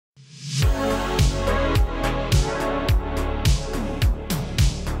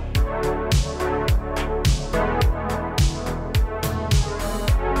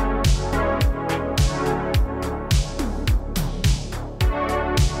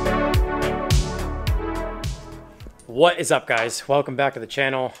What is up, guys? Welcome back to the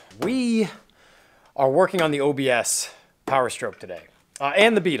channel. We are working on the OBS Power Stroke today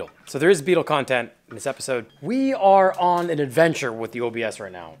and the Beetle. So there is Beetle content in this episode. We are on an adventure with the OBS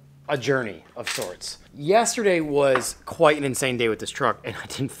right now, a journey of sorts. Yesterday was quite an insane day with this truck, and I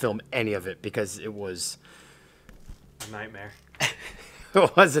didn't film any of it because it was a nightmare.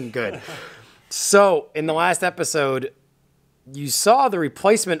 It wasn't good. So in the last episode, you saw the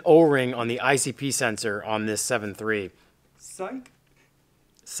replacement O-ring on the ICP sensor on this 7.3. Psych.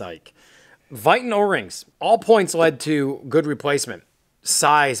 Psych. Viton O-rings. All points led to good replacement.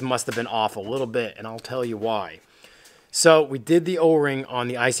 Size must have been off a little bit, and I'll tell you why. So we did the O-ring on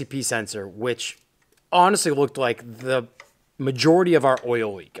the ICP sensor, which honestly looked like the majority of our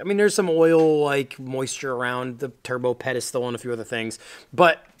oil leak. I mean, there's some oil-like moisture around the turbo pedestal and a few other things,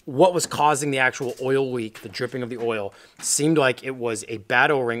 but what was causing the actual oil leak, the dripping of the oil, seemed like it was a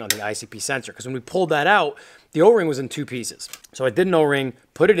bad O-ring on the ICP sensor. Because when we pulled that out, the O-ring was in two pieces. So I did an O-ring,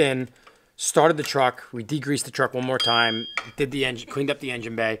 put it in, started the truck, we degreased the truck one more time, did the engine, cleaned up the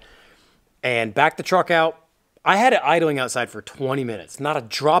engine bay, and backed the truck out. I had it idling outside for 20 minutes, not a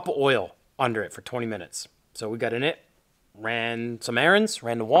drop of oil under it for 20 minutes. So we got in it, ran some errands,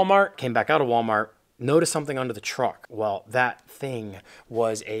 ran to Walmart, came back out of Walmart, noticed something under the truck. Well, that thing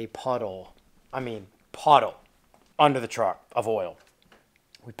was a puddle. I mean, puddle under the truck of oil.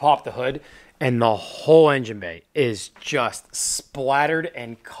 We popped the hood, and the whole engine bay is just splattered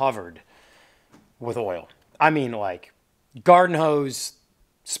and covered with oil. I mean, like garden hose,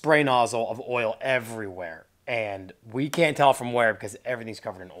 spray nozzle of oil everywhere. And we can't tell from where because everything's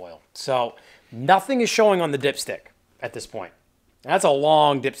covered in oil. So nothing is showing on the dipstick at this point. That's a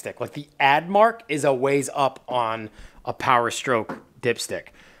long dipstick. Like the add mark is a ways up on a Power Stroke dipstick.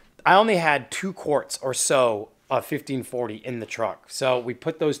 I only had 2 quarts or so of 1540 in the truck. So we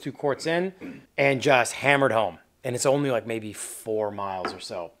put those 2 quarts in and just hammered home. And it's only like maybe 4 miles or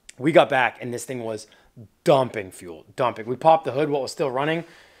so. We got back and this thing was dumping fuel, dumping. We popped the hood while it was still running.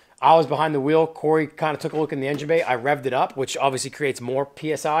 I was behind the wheel. Corey kind of took a look in the engine bay. I revved it up, which obviously creates more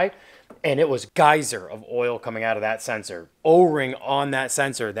PSI. And it was geyser of oil coming out of that sensor. O-ring on that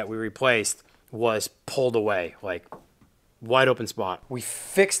sensor that we replaced was pulled away, like wide open spot. We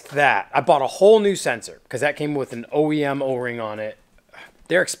fixed that. I bought a whole new sensor because that came with an OEM O-ring on it.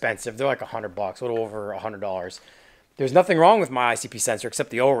 They're expensive. They're like $100, a little over $100. There's nothing wrong with my ICP sensor except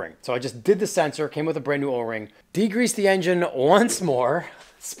the O-ring. So I just did the sensor, came with a brand new O-ring, degreased the engine once more,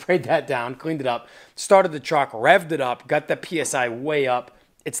 sprayed that down, cleaned it up, started the truck, revved it up, got the PSI way up.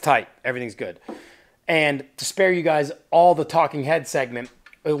 It's tight. Everything's good. And to spare you guys all the talking head segment,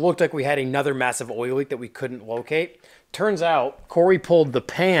 it looked like we had another massive oil leak that we couldn't locate. Turns out Corey pulled the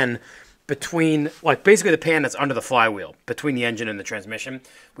pan between, like basically the pan that's under the flywheel, between the engine and the transmission.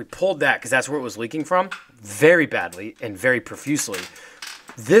 We pulled that because that's where it was leaking from very badly and very profusely.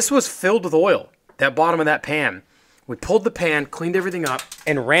 This was filled with oil, that bottom of that pan. We pulled the pan, cleaned everything up,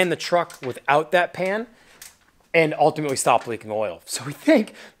 and ran the truck without that pan, and ultimately stopped leaking oil. So we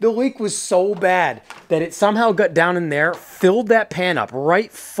think the leak was so bad that it somehow got down in there, filled that pan up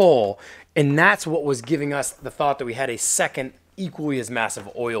right full, and that's what was giving us the thought that we had a second equally as massive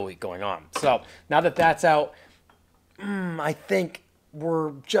oil leak going on. So now that that's out, I think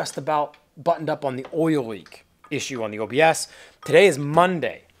we're just about buttoned up on the oil leak issue on the OBS. Today is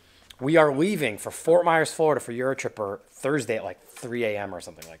Monday. We are leaving for Fort Myers, Florida for Eurotripper Thursday at like 3 a.m. or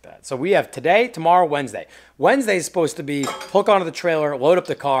something like that. So we have today, tomorrow, Wednesday. Wednesday is supposed to be hook onto the trailer, load up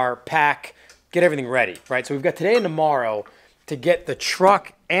the car, pack, get everything ready, right? So we've got today and tomorrow to get the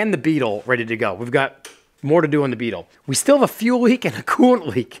truck and the Beetle ready to go. We've got more to do on the Beetle. We still have a fuel leak and a coolant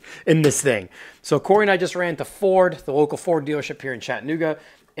leak in this thing. So Corey and I just ran to Ford, the local Ford dealership here in Chattanooga,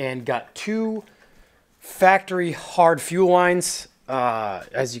 and got 2 factory hard fuel lines.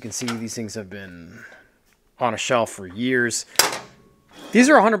 As you can see, these things have been on a shelf for years. These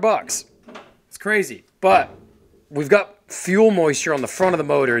are $100. It's crazy, but we've got fuel moisture on the front of the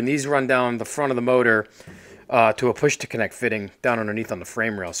motor, and these run down the front of the motor to a push-to-connect fitting down underneath on the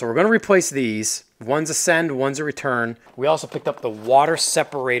frame rail. So we're going to replace these. One's a send, one's a return. We also picked up the water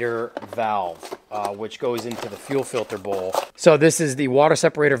separator valve, which goes into the fuel filter bowl. So this is the water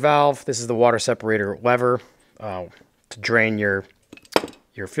separator valve. This is the water separator lever to drain your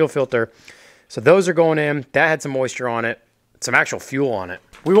fuel filter. So those are going in. That had some moisture on it, some actual fuel on it.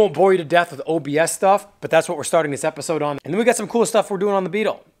 We won't bore you to death with OBS stuff, but that's what we're starting this episode on. And then we got some cool stuff we're doing on the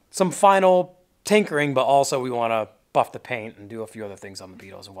Beetle. Some final tinkering, but also we want to buff the paint and do a few other things on the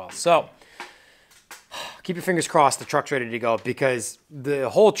Beetle as well. So keep your fingers crossed the truck's ready to go because the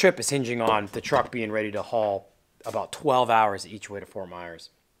whole trip is hinging on the truck being ready to haul about 12 hours each way to Fort Myers.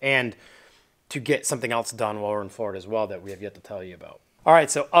 And to get something else done while we're in Florida as well that we have yet to tell you about. All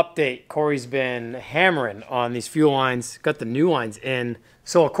right, so update. Corey's been hammering on these fuel lines, got the new lines in.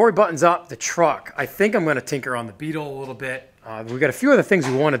 So while Corey buttons up the truck, I think I'm going to tinker on the Beetle a little bit. We've got a few other things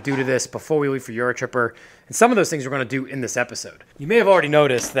we want to do to this before we leave for Eurotripper, and some of those things we're going to do in this episode. You may have already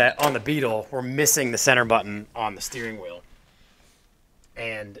noticed that on the Beetle, we're missing the center button on the steering wheel.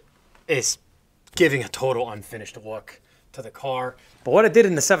 And it's giving a total unfinished look to the car. But what I did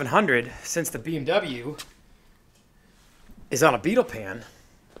in the 700, since the BMW is on a Beetle pan,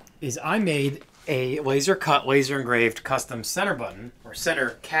 is I made a laser cut, laser engraved custom center button, or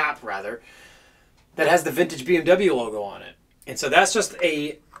center cap rather, that has the vintage BMW logo on it. And so that's just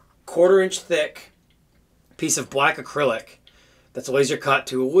a 1/4 inch thick piece of black acrylic that's laser cut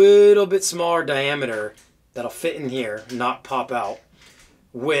to a little bit smaller diameter that'll fit in here, not pop out,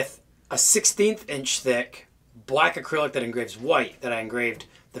 with a 1/16 inch thick black acrylic that engraves white, that I engraved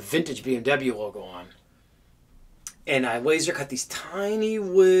the vintage BMW logo on. And I laser cut these tiny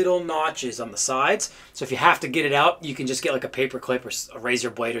little notches on the sides. So if you have to get it out, you can just get like a paper clip or a razor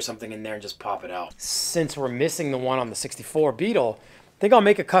blade or something in there and just pop it out. Since we're missing the one on the 64 Beetle, I think I'll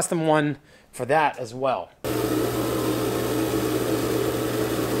make a custom one for that as well.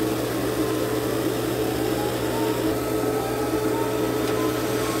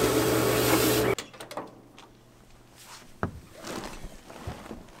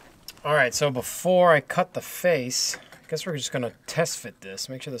 All right, so before I cut the face, I guess we're just gonna test fit this,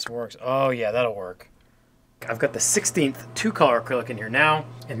 make sure this works. Oh yeah, that'll work. I've got the 16th 2-color acrylic in here now,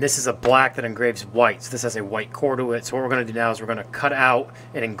 and this is a black that engraves white. So this has a white core to it. So what we're gonna do now is we're gonna cut out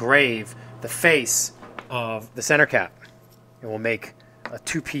and engrave the face of the center cap. And we'll make a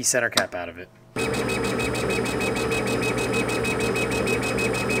 2-piece center cap out of it.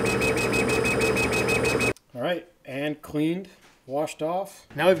 All right, and cleaned. Washed off.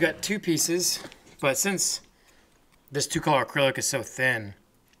 Now we've got 2 pieces, but since this 2-color acrylic is so thin,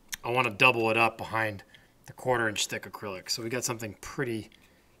 I want to double it up behind the 1/4 inch thick acrylic. So we got something pretty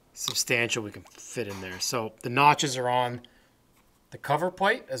substantial we can fit in there. So the notches are on the cover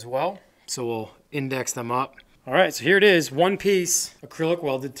plate as well, so we'll index them up. All right, so here it is, 1 piece acrylic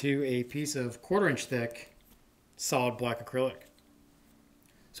welded to a piece of 1/4 inch thick solid black acrylic.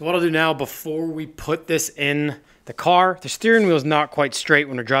 So what I'll do now, before we put this in the car, the steering wheel is not quite straight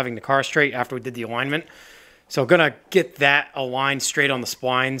when we're driving the car straight after we did the alignment. So I'm gonna get that aligned straight on the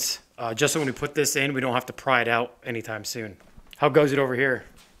splines, just so when we put this in, we don't have to pry it out anytime soon. How goes it over here?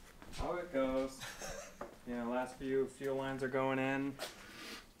 How it goes. Yeah, last few fuel lines are going in,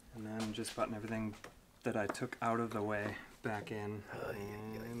 and then just putting everything that I took out of the way back in,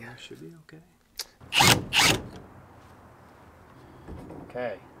 and that should be okay.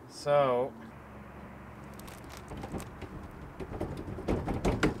 Okay, so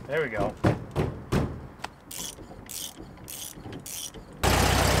there we go. I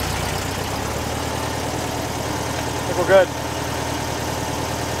think we're good.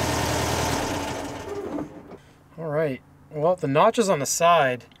 All right, well, the notches on the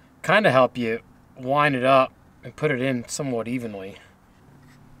side kind of help you line it up and put it in somewhat evenly.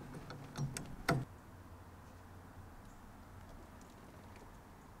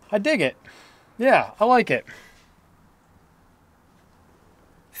 I dig it. Yeah, I like it.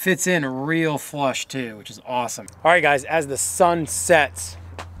 Fits in real flush too, which is awesome. All right, guys, as the sun sets,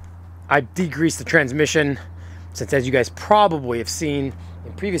 I degreased the transmission, since as you guys probably have seen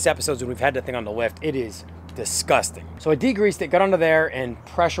in previous episodes when we've had that thing on the lift, it is disgusting. So I degreased it, got under there, and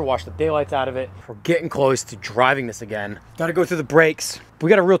pressure washed the daylights out of it. We're getting close to driving this again. Got to go through the brakes. We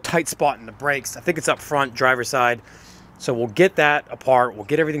got a real tight spot in the brakes. I think it's up front, driver's side. So we'll get that apart, we'll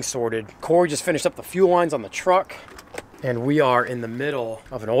get everything sorted. Corey just finished up the fuel lines on the truck, and we are in the middle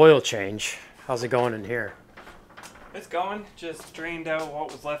of an oil change. How's it going in here? It's going. Just drained out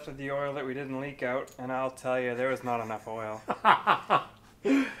what was left of the oil that we didn't leak out, and I'll tell you, there was not enough oil.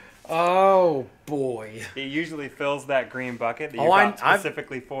 Oh boy. It usually fills that green bucket that you got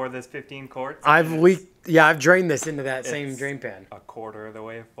specifically for this 15 quarts. I've leaked, yeah, I've drained this into that same drain pan. A 1/4 of the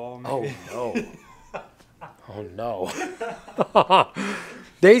way full, maybe. Oh no. Oh no.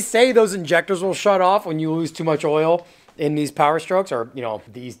 They say those injectors will shut off when you lose too much oil in these Power Strokes, or, you know,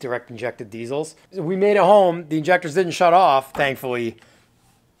 these direct injected diesels. We made it home. The injectors didn't shut off, thankfully.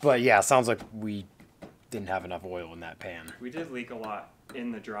 But yeah, sounds like we didn't have enough oil in that pan. We did leak a lot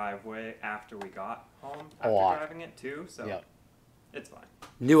in the driveway after we got home, after driving it too, so yep. It's fine.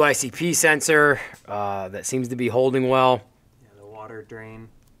 New ICP sensor that seems to be holding well. Yeah, the water drain.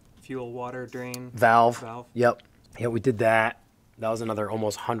 Fuel water drain valve. Yep. Yeah, we did that. That was another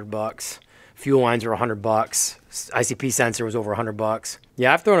almost $100. Fuel lines were $100. ICP sensor was over $100.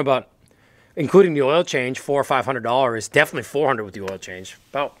 Yeah, I've thrown about including the oil change, $400 or $500. Definitely $400 with the oil change.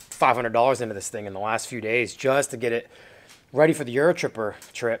 About $500 into this thing in the last few days just to get it ready for the Eurotripper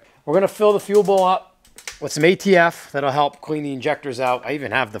trip. We're gonna fill the fuel bowl up with some ATF that'll help clean the injectors out. I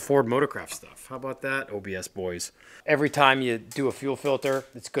even have the Ford Motorcraft stuff. How about that, OBS boys? Every time you do a fuel filter,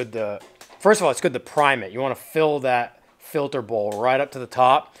 it's good to, first of all, it's good to prime it. You wanna fill that filter bowl right up to the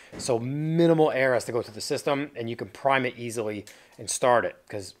top so minimal air has to go through the system and you can prime it easily and start it,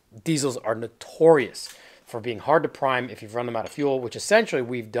 because diesels are notorious for being hard to prime if you've run them out of fuel, which essentially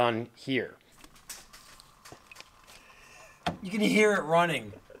we've done here. You can hear it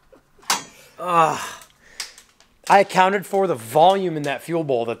running. I accounted for the volume in that fuel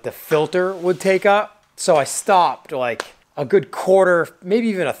bowl that the filter would take up, so I stopped like a good quarter, maybe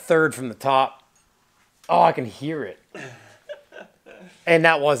even a third from the top. Oh, I can hear it. And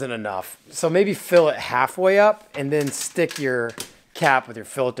that wasn't enough. So maybe fill it halfway up and then stick your cap with your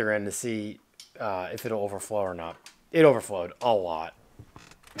filter in to see if it'll overflow or not. It overflowed a lot.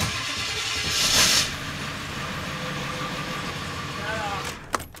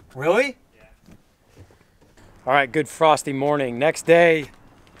 Really? Yeah. All right, good frosty morning. Next day,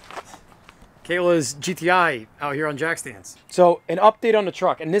 Kayla's GTI out here on jack stands. So an update on the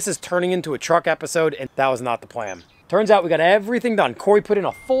truck, and this is turning into a truck episode, and that was not the plan. Turns out we got everything done. Corey put in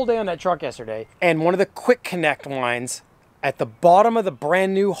a full day on that truck yesterday, and one of the quick connect lines at the bottom of the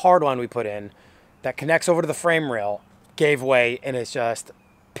brand new hard line we put in that connects over to the frame rail gave way, and it's just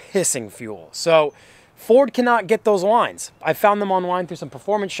pissing fuel. So Ford cannot get those lines. I found them online through some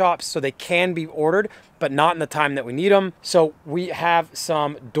performance shops, so they can be ordered, but not in the time that we need them. So we have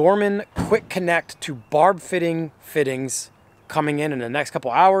some Dorman quick connect to barb fittings coming in the next couple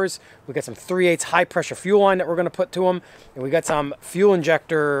hours. We got some 3/8 high pressure fuel line that we're going to put to them, and we got some fuel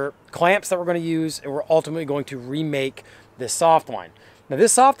injector clamps that we're going to use, and we're ultimately going to remake this soft line. Now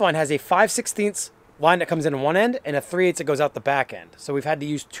this soft line has a 5/16 line that comes in one end and a 3/8 that goes out the back end. So we've had to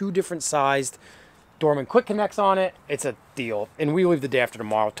use two different sized Dorman quick connects on it. It's a deal, and we leave the day after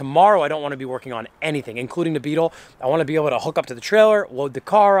tomorrow. Tomorrow I don't want to be working on anything, including the Beetle. I want to be able to hook up to the trailer, load the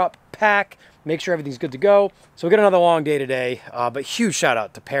car up, pack, make sure everything's good to go. So we got another long day today, but huge shout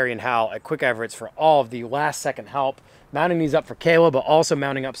out to Perry and Hal at Quick Everett's for all of the last second help, mounting these up for Kayla, but also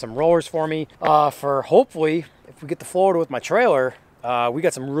mounting up some rollers for me for hopefully, if we get to Florida with my trailer, we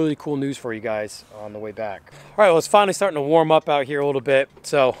got some really cool news for you guys on the way back. All right, well, it's finally starting to warm up out here a little bit.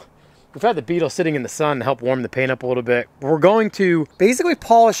 So we've had the Beetle sitting in the sun to help warm the paint up a little bit. We're going to basically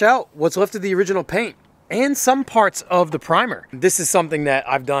polish out what's left of the original paint and some parts of the primer. This is something that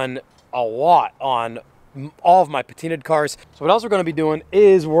I've done a lot on all of my patinaed cars. So what else we're going to be doing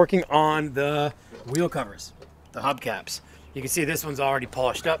is working on the wheel covers, the hubcaps. You can see this one's already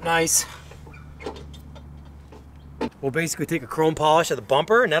polished up nice. We'll basically take a chrome polish of the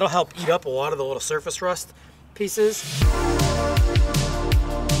bumper, and that'll help eat up a lot of the little surface rust pieces.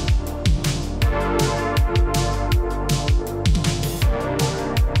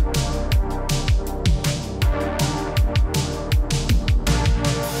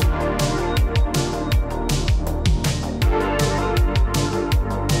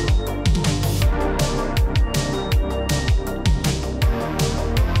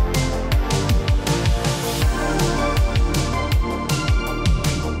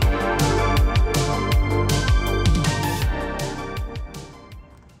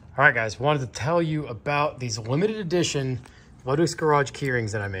 All right, guys, wanted to tell you about these limited edition Ludwick's Garage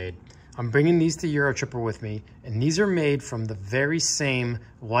keyrings that I made. I'm bringing these to Eurotripper with me, and these are made from the very same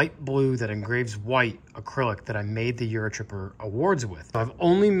light blue that engraves white acrylic that I made the Eurotripper awards with. So I've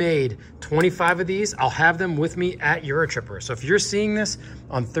only made 25 of these. I'll have them with me at Eurotripper. So if you're seeing this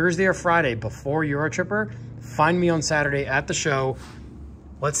on Thursday or Friday before Eurotripper, find me on Saturday at the show.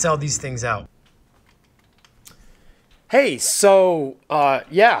 Let's sell these things out. Hey, so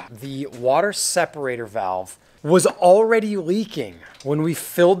yeah, the water separator valve was already leaking when we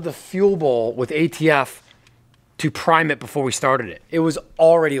filled the fuel bowl with ATF to prime it before we started it. It was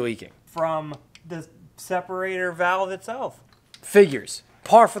already leaking. From the separator valve itself. Figures.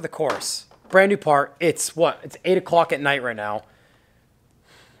 Par for the course. Brand new part. It's what? It's 8 o'clock at night right now.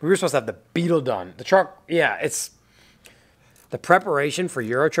 We were supposed to have the Beetle done. The truck, yeah, it's the preparation for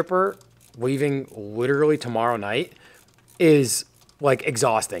Eurotripper leaving literally tomorrow night is like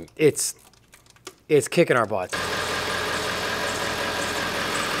exhausting. It's kicking our butts.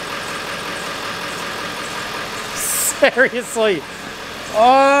 Seriously.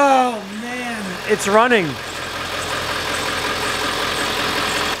 Oh man, it's running.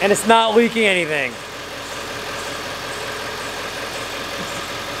 And it's not leaking anything.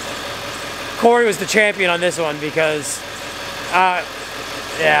 Corey was the champion on this one because,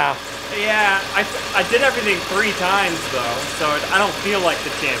 yeah. Yeah, I did everything 3 times though, so I don't feel like the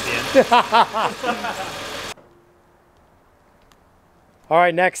champion. All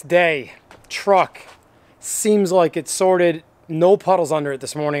right, next day. Truck. Seems like it's sorted. No puddles under it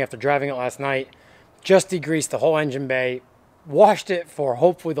this morning after driving it last night. Just degreased the whole engine bay. Washed it for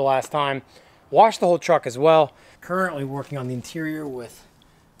hopefully the last time. Washed the whole truck as well. Currently working on the interior with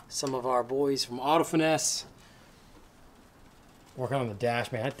some of our boys from Auto Finesse. Working on the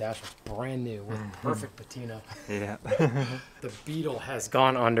dash, man. That dash was brand new with perfect patina. Yeah. The Beetle has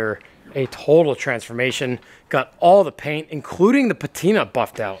gone under a total transformation. Got all the paint, including the patina,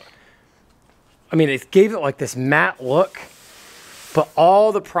 buffed out. I mean, it gave it like this matte look, but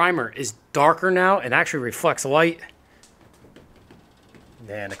all the primer is darker now and actually reflects light.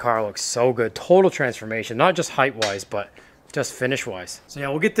 Man, the car looks so good. Total transformation, not just height-wise, but just finish-wise. So yeah,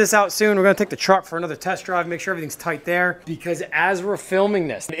 we'll get this out soon. We're gonna take the truck for another test drive, make sure everything's tight there, because as we're filming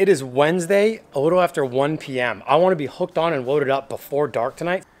this, it is Wednesday, a little after 1 p.m. I wanna be hooked on and loaded up before dark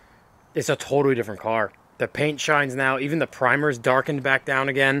tonight. It's a totally different car. The paint shines now, even the primer's darkened back down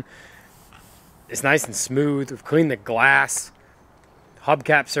again. It's nice and smooth. We've cleaned the glass.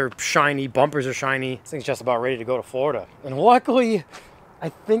 Hubcaps are shiny, bumpers are shiny. This thing's just about ready to go to Florida. And luckily, I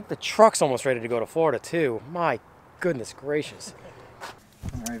think the truck's almost ready to go to Florida too. My goodness gracious.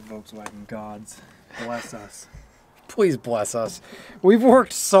 All right, Volkswagen gods, bless us. Please bless us. We've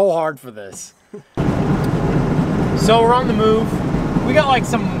worked so hard for this. So we're on the move. We got like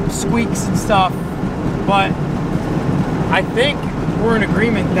some squeaks and stuff, but I think we're in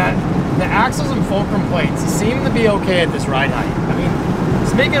agreement that the axles and fulcrum plates seem to be okay at this ride height. I mean,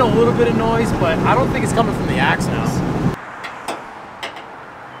 it's making a little bit of noise, but I don't think it's coming from the axles.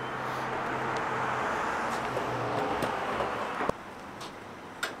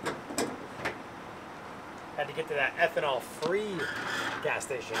 Had to get to that ethanol-free gas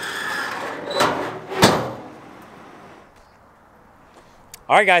station.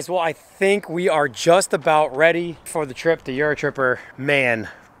 All right, guys. Well, I think we are just about ready for the trip to Eurotripper. Man,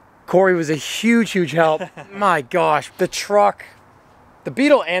 Corey was a huge, huge help. My gosh, the truck, the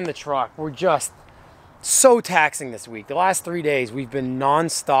Beetle and the truck were just so taxing this week. The last 3 days, we've been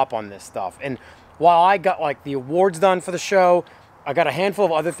nonstop on this stuff. And while I got like the awards done for the show, I got a handful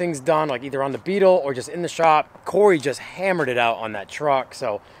of other things done, like either on the Beetle or just in the shop. Corey just hammered it out on that truck.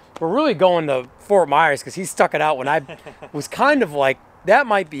 So we're really going to Fort Myers because he stuck it out when I was kind of like, that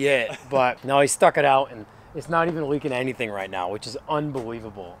might be it. But no, he stuck it out and it's not even leaking anything right now, which is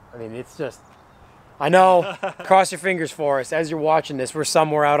unbelievable. I mean, it's just, I know, cross your fingers for us. As you're watching this, we're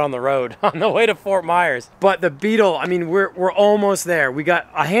somewhere out on the road on the way to Fort Myers. But the Beetle, I mean, we're almost there. We got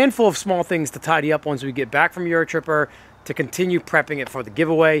a handful of small things to tidy up once we get back from Eurotripper to continue prepping it for the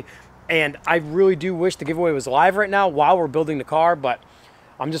giveaway. And I really do wish the giveaway was live right now while we're building the car, but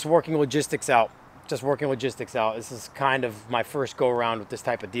I'm just working logistics out. This is kind of my first go around with this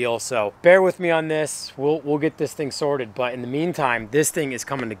type of deal. So bear with me on this. We'll get this thing sorted. But in the meantime, this thing is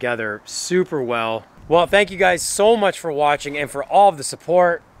coming together super well. Well, thank you guys so much for watching and for all of the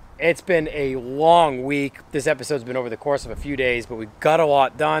support. It's been a long week. This episode's been over the course of a few days, but we got a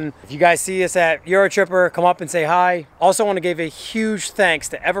lot done. If you guys see us at Eurotripper, come up and say hi. Also want to give a huge thanks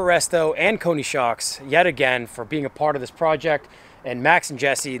to EvaResto and Coney Shocks yet again for being a part of this project. And Max and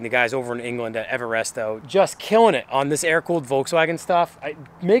Jesse and the guys over in England at EvaResto just killing it on this air-cooled Volkswagen stuff.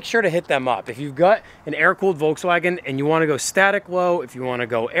 Make sure to hit them up. If you've got an air-cooled Volkswagen and you want to go static low, if you want to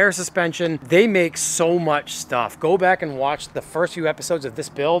go air suspension, they make so much stuff. Go back and watch the first few episodes of this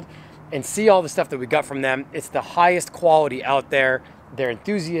build and see all the stuff that we got from them. It's the highest quality out there. They're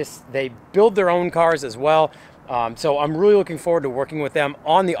enthusiasts. They build their own cars as well. So I'm really looking forward to working with them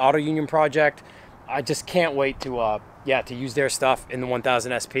on the Auto Union project. I just can't wait to use their stuff in the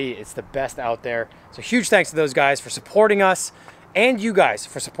 1000 SP. It's the best out there. So huge thanks to those guys for supporting us and you guys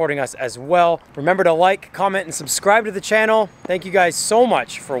for supporting us as well. Remember to like, comment, and subscribe to the channel. Thank you guys so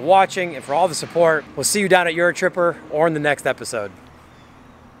much for watching and for all the support. We'll see you down at Eurotripper or in the next episode.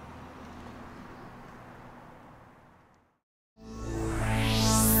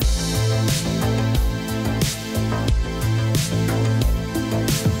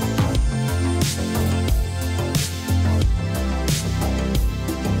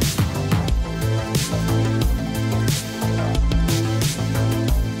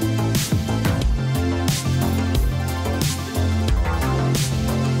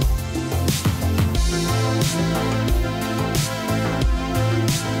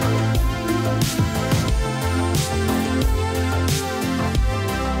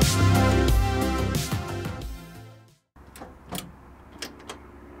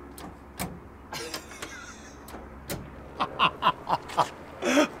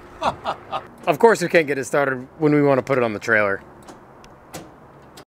 Of course we can't get it started when we want to put it on the trailer.